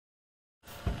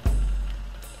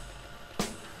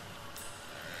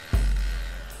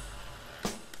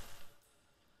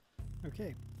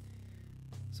Okay,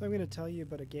 so I'm going to tell you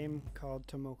about a game called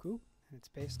Tomoku, and it's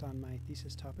based on my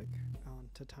thesis topic on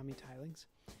tatami tilings.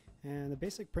 And the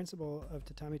basic principle of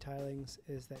tatami tilings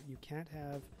is that you can't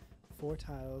have 4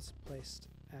 tiles placed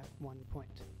at one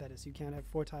point. That is, you can't have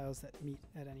 4 tiles that meet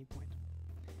at any point.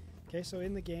 Okay, so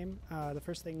in the game, the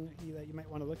first thing that you might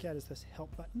want to look at is this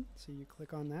help button. So you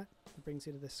click on that, it brings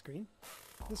you to this screen.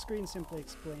 This screen simply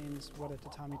explains what a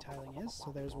tatami tiling is.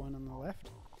 So there's one on the left.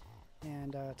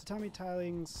 And tatami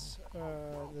tilings,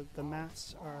 the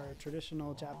mats are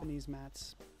traditional Japanese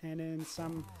mats, and in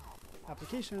some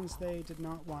applications they did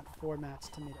not want 4 mats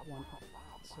to meet at one point.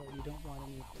 So you don't want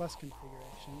any plus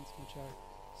configurations, which are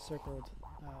circled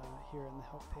here in the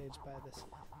help page by this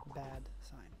bad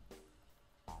sign.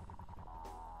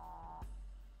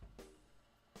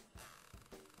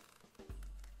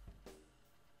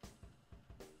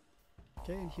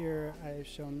 Okay, and here I've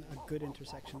shown a good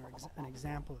intersection, or an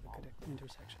example of a good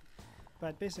intersection.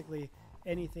 But basically,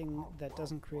 anything that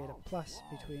doesn't create a plus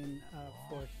between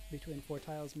 4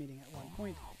 tiles meeting at one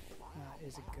point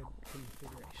is a good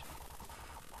configuration.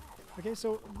 Okay,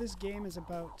 so this game is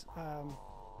about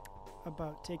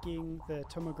taking the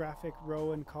tomographic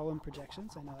row and column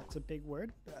projections. I know that's a big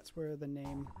word, but that's where the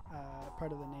name,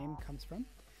 part of the name comes from.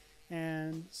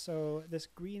 And so this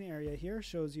green area here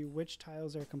shows you which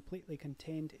tiles are completely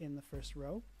contained in the first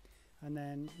row. And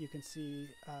then you can see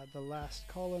the last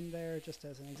column there, just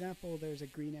as an example, there's a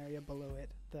green area below it.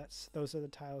 Those are the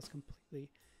tiles completely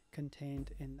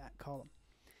contained in that column.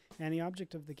 And the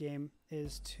object of the game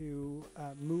is to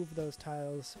move those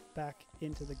tiles back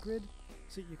into the grid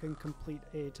so you can complete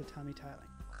a tatami tiling.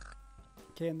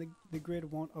 Okay, and the grid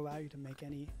won't allow you to make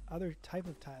any other type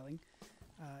of tiling.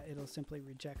 It'll simply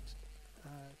reject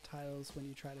tiles when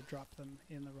you try to drop them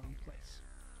in the wrong place.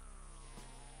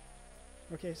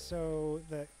 Okay, so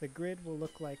the grid will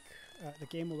look like, the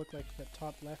game will look like the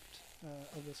top left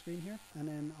of the screen here, and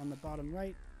then on the bottom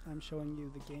right I'm showing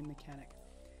you the game mechanic.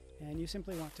 And you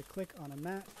simply want to click on a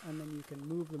mat and then you can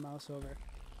move the mouse over.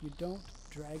 You don't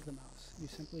drag the mouse, you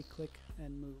simply click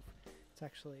and move. It's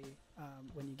actually,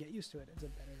 when you get used to it, it's a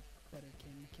better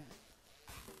game mechanic.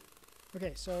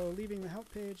 Okay, so leaving the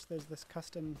help page, there's this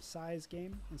custom size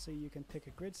game, and so you can pick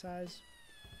a grid size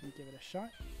and give it a shot.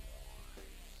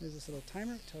 There's this little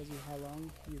timer, it tells you how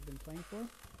long you've been playing for.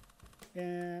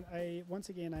 And once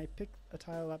again, I pick a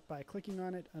tile up by clicking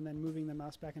on it and then moving the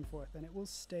mouse back and forth, and it will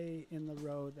stay in the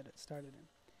row that it started in.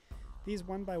 These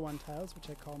 1x1 tiles, which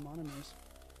I call monomers,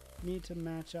 need to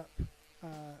match up.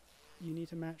 You need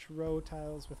to match row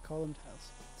tiles with column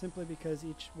tiles, simply because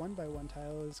each 1x1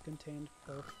 tile is contained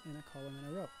both in a column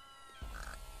and a row.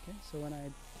 Okay, so when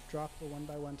I drop a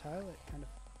 1x1 tile, it kind of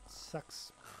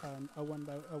sucks a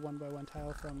 1x1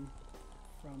 tile from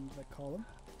the column.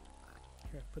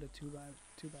 Here I've put a 2x1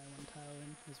 tile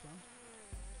in as well.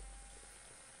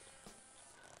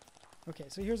 Okay,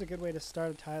 so here's a good way to start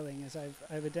a tiling. Is I've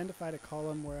identified a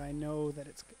column where I know that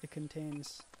it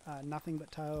contains nothing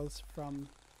but tiles from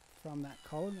that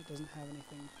column. It doesn't have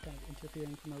anything kind of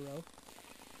interfering from a row.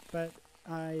 But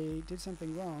I did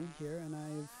something wrong here, and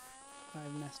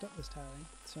I've messed up this tiling.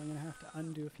 So I'm going to have to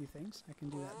undo a few things. I can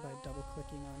do that by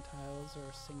double-clicking on tiles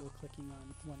or single-clicking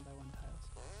on 1x1 tiles.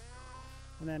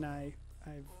 And then I've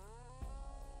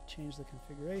changed the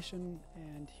configuration,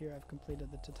 and here I've completed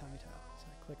the tatami tile. So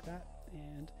I click that,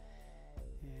 and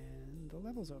the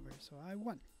level's over. So I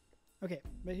won. Okay,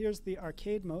 but here's the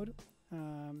arcade mode.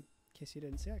 In case you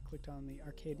didn't see, I clicked on the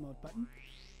arcade mode button,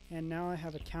 and now I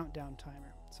have a countdown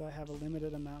timer. So I have a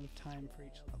limited amount of time for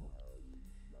each level.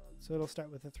 So it'll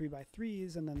start with the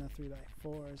 3x3s and then the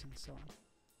 3x4s and so on.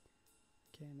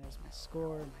 Okay, and there's my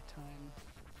score, my time.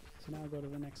 So now I'll go to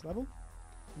the next level.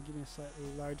 I'll give you a slightly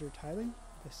larger tiling.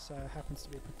 This happens to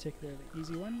be a particularly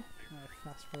easy one. I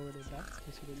fast forwarded that in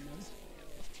case you didn't notice.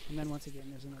 And then once again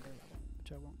there's another level,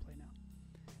 which I won't play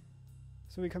now.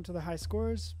 So we come to the high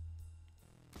scores.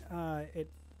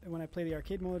 When I play the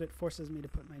arcade mode, it forces me to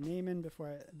put my name in before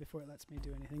it lets me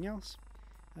do anything else.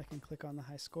 I can click on the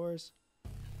high scores,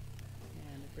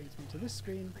 and it brings me to this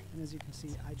screen. And as you can see,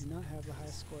 I do not have the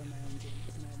highest score in my own game,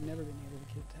 and I've never been able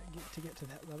to get to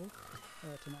that level,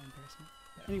 to my embarrassment.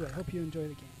 But anyway, I hope you enjoy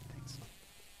the game. Thanks.